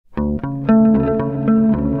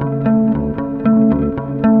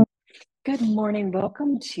morning.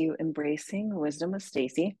 Welcome to Embracing Wisdom with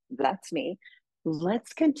Stacie. That's me.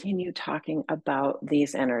 Let's continue talking about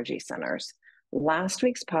these energy centers. Last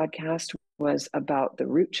week's podcast was about the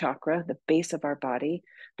root chakra, the base of our body,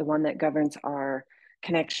 the one that governs our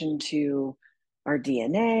connection to our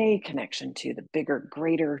DNA, connection to the bigger,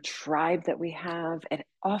 greater tribe that we have. It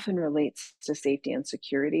often relates to safety and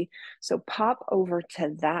security. So pop over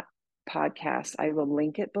to that podcast. I will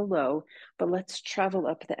link it below, but let's travel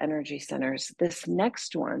up the energy centers. This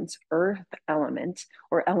next one's earth element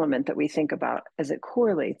or element that we think about as it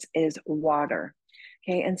correlates is water.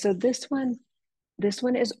 Okay, and so this one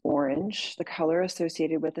is orange. The color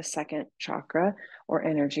associated with the second chakra or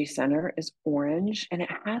energy center is orange, and it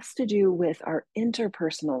has to do with our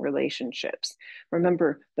interpersonal relationships.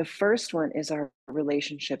 Remember, the first one is our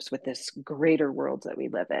relationships with this greater world that we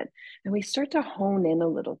live in. And we start to hone in a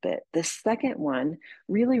little bit. The second one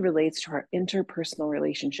really relates to our interpersonal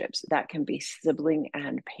relationships. That can be sibling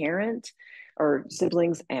and parent, or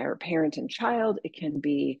siblings or parent and child. It can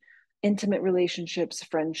be intimate relationships,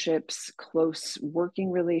 friendships, close working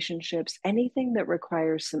relationships, anything that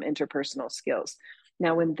requires some interpersonal skills.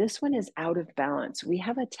 Now, when this one is out of balance, we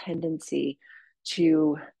have a tendency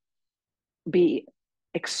to be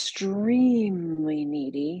extremely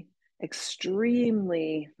needy,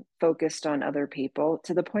 extremely focused on other people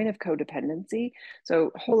to the point of codependency. So,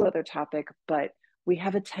 whole other topic, but we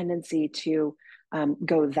have a tendency to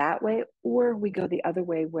go that way, or we go the other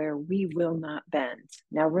way where we will not bend.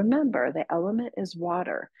 Now, remember, the element is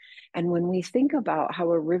water. And when we think about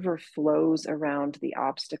how a river flows around the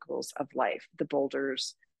obstacles of life, the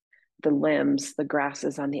boulders, the limbs, the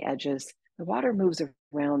grasses on the edges, the water moves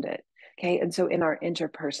around it. Okay. And so in our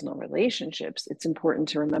interpersonal relationships, it's important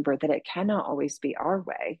to remember that it cannot always be our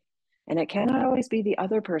way and it cannot always be the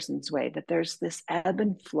other person's way, that there's this ebb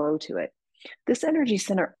and flow to it. This energy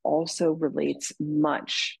center also relates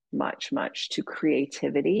much, much, much to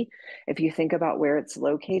creativity. If you think about where it's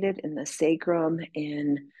located in the sacrum,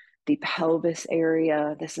 in the pelvis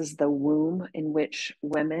area, this is the womb in which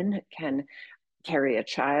women can carry a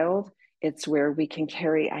child. It's where we can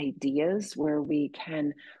carry ideas, where we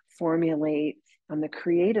can formulate on the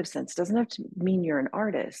creative sense. It doesn't have to mean you're an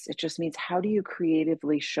artist. It just means how do you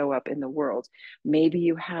creatively show up in the world? Maybe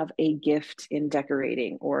you have a gift in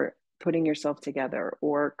decorating or putting yourself together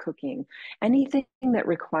or cooking. Anything that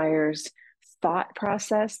requires thought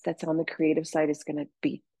process that's on the creative side is going to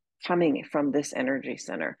be coming from this energy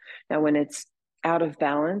center. Now, when it's out of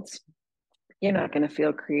balance, you're not going to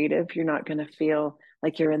feel creative. You're not going to feel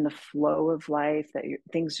like you're in the flow of life, that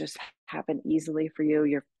things just happen easily for you.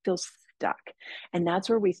 You feel stuck. And that's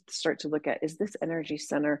where we start to look at, is this energy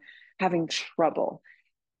center having trouble?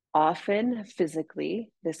 Often physically,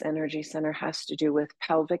 this energy center has to do with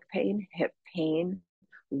pelvic pain, hip pain,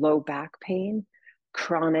 low back pain,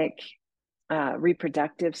 chronic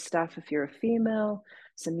reproductive stuff if you're a female,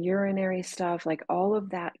 some urinary stuff, like all of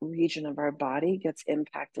that region of our body gets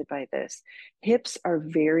impacted by this. Hips are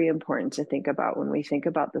very important to think about when we think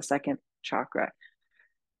about the second chakra.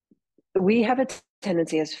 We have a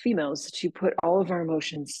tendency as females to put all of our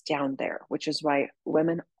emotions down there, which is why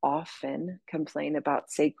women often complain about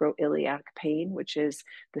sacroiliac pain, which is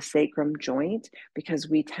the sacrum joint, because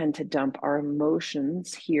we tend to dump our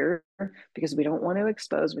emotions here because we don't want to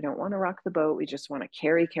expose, we don't want to rock the boat, we just want to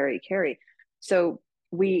carry, carry, carry. So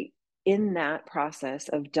we, in that process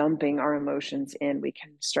of dumping our emotions in, we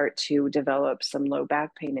can start to develop some low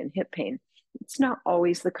back pain and hip pain. It's not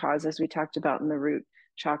always the cause, as we talked about in the root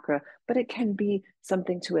chakra, but it can be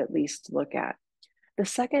something to at least look at. The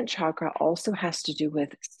second chakra also has to do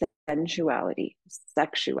with sensuality,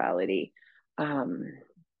 sexuality.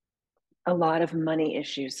 A lot of money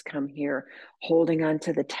issues come here. Holding on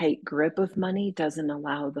to the tight grip of money doesn't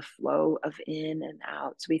allow the flow of in and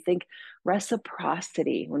out. So we think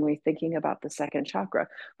reciprocity when we're thinking about the second chakra,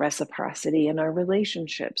 reciprocity in our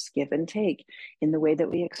relationships, give and take, in the way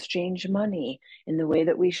that we exchange money, in the way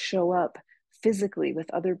that we show up physically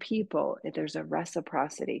with other people. There's a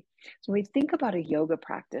reciprocity. So when we think about a yoga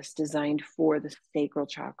practice designed for the sacral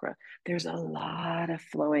chakra, there's a lot of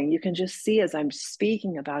flowing. You can just see as I'm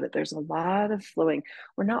speaking about it, there's a lot of flowing.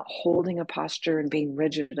 We're not holding a posture and being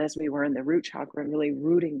rigid as we were in the root chakra and really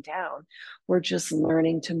rooting down. We're just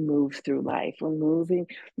learning to move through life. We're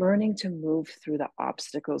learning to move through the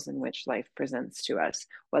obstacles in which life presents to us,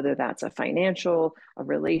 whether that's a financial, a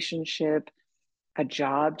relationship, a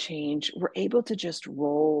job change. We're able to just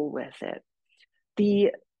roll with it.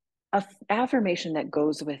 The affirmation that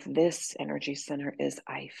goes with this energy center is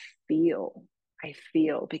I feel,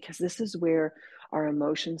 because this is where our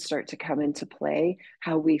emotions start to come into play,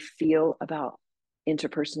 how we feel about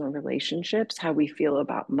interpersonal relationships, how we feel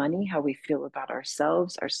about money, how we feel about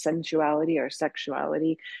ourselves, our sensuality, our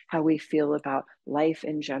sexuality, how we feel about life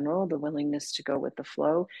in general, the willingness to go with the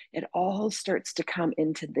flow. It all starts to come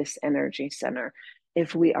into this energy center.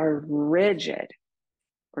 If we are rigid,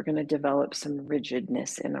 we're going to develop some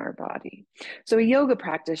rigidness in our body. So a yoga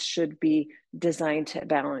practice should be designed to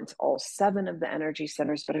balance all 7 of the energy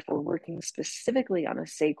centers. But if we're working specifically on a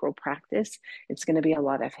sacral practice, it's going to be a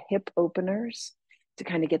lot of hip openers to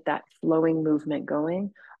kind of get that flowing movement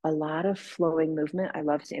going. A lot of flowing movement. I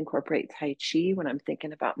love to incorporate Tai Chi when I'm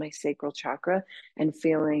thinking about my sacral chakra and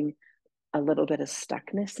feeling a little bit of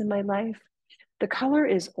stuckness in my life. The color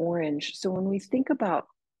is orange. So when we think about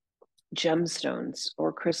gemstones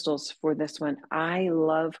or crystals for this one, I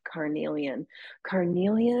love carnelian.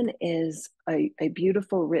 Carnelian is a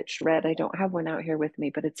beautiful, rich red. I don't have one out here with me,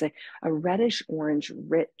 but it's a reddish orange,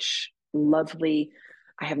 rich, lovely.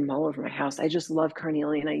 I have them all over my house. I just love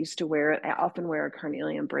carnelian. I used to wear it. I often wear a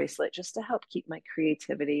carnelian bracelet just to help keep my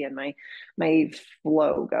creativity and my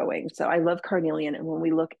flow going. So I love carnelian. And when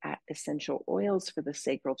we look at essential oils for the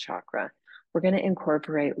sacral chakra, we're going to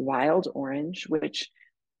incorporate wild orange, which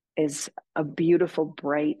is a beautiful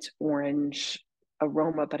bright orange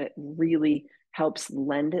aroma, but it really helps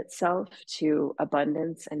lend itself to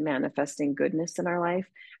abundance and manifesting goodness in our life.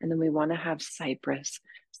 And then we want to have cypress.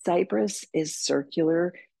 Cypress is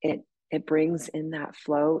circular. It brings in that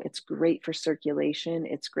flow. It's great for circulation.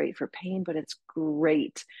 It's great for pain, but it's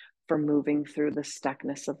great for moving through the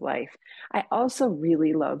stuckness of life. I also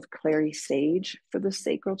really love clary sage for the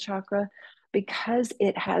sacral chakra because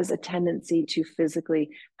it has a tendency to physically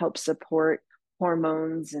help support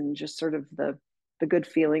hormones and just sort of the good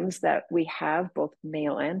feelings that we have, both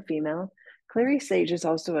male and female. Clary sage is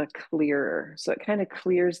also a clearer. So it kind of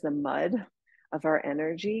clears the mud of our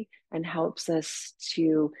energy and helps us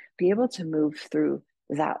to be able to move through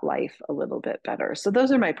that life a little bit better. So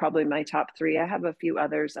those are probably my top 3. I have a few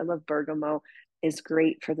others. I love bergamot, is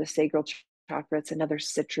great for the sacral chakra. It's another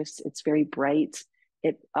citrus. It's very bright.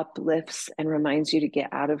 It uplifts and reminds you to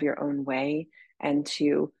get out of your own way and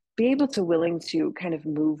to be able to willing to kind of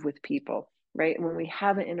move with people, right? And when we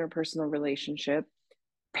have an interpersonal relationship,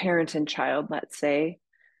 parent and child, let's say,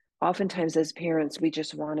 oftentimes as parents, we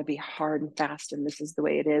just want to be hard and fast, and this is the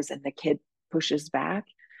way it is, and the kid pushes back.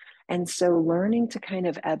 And so learning to kind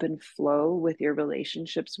of ebb and flow with your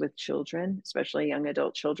relationships with children, especially young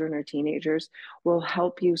adult children or teenagers, will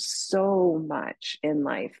help you so much in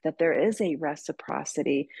life, that there is a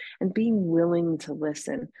reciprocity and being willing to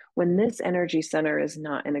listen. When this energy center is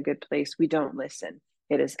not in a good place, we don't listen.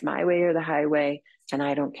 It is my way or the highway, and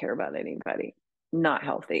I don't care about anybody. Not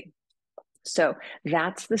healthy. So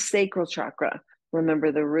that's the sacral chakra.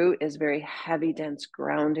 Remember, the root is very heavy, dense,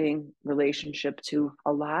 grounding relationship to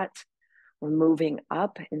a lot. We're moving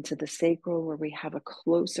up into the sacral where we have a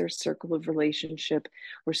closer circle of relationship.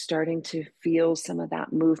 We're starting to feel some of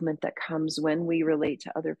that movement that comes when we relate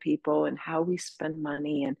to other people and how we spend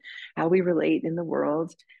money and how we relate in the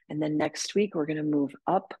world. And then next week, we're going to move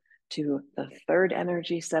up to the 3rd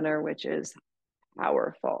energy center, which is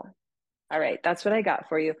powerful. All right, that's what I got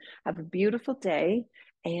for you. Have a beautiful day,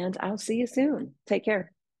 and I'll see you soon. Take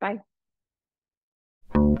care. Bye.